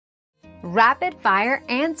Rapid fire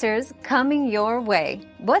answers coming your way.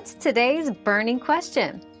 What's today's burning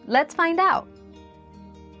question? Let's find out.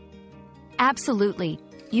 Absolutely.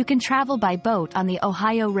 You can travel by boat on the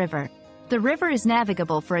Ohio River. The river is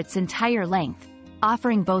navigable for its entire length,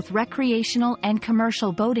 offering both recreational and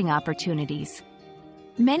commercial boating opportunities.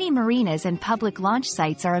 Many marinas and public launch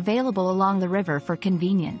sites are available along the river for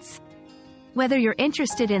convenience. Whether you're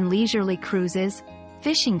interested in leisurely cruises,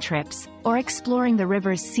 fishing trips, or exploring the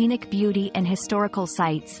river's scenic beauty and historical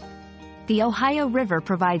sites, the Ohio River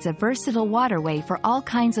provides a versatile waterway for all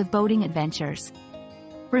kinds of boating adventures.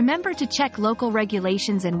 Remember to check local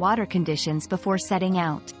regulations and water conditions before setting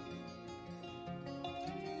out.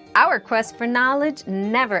 Our quest for knowledge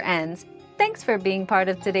never ends. Thanks for being part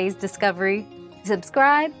of today's discovery.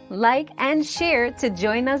 Subscribe, like, and share to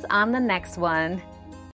join us on the next one.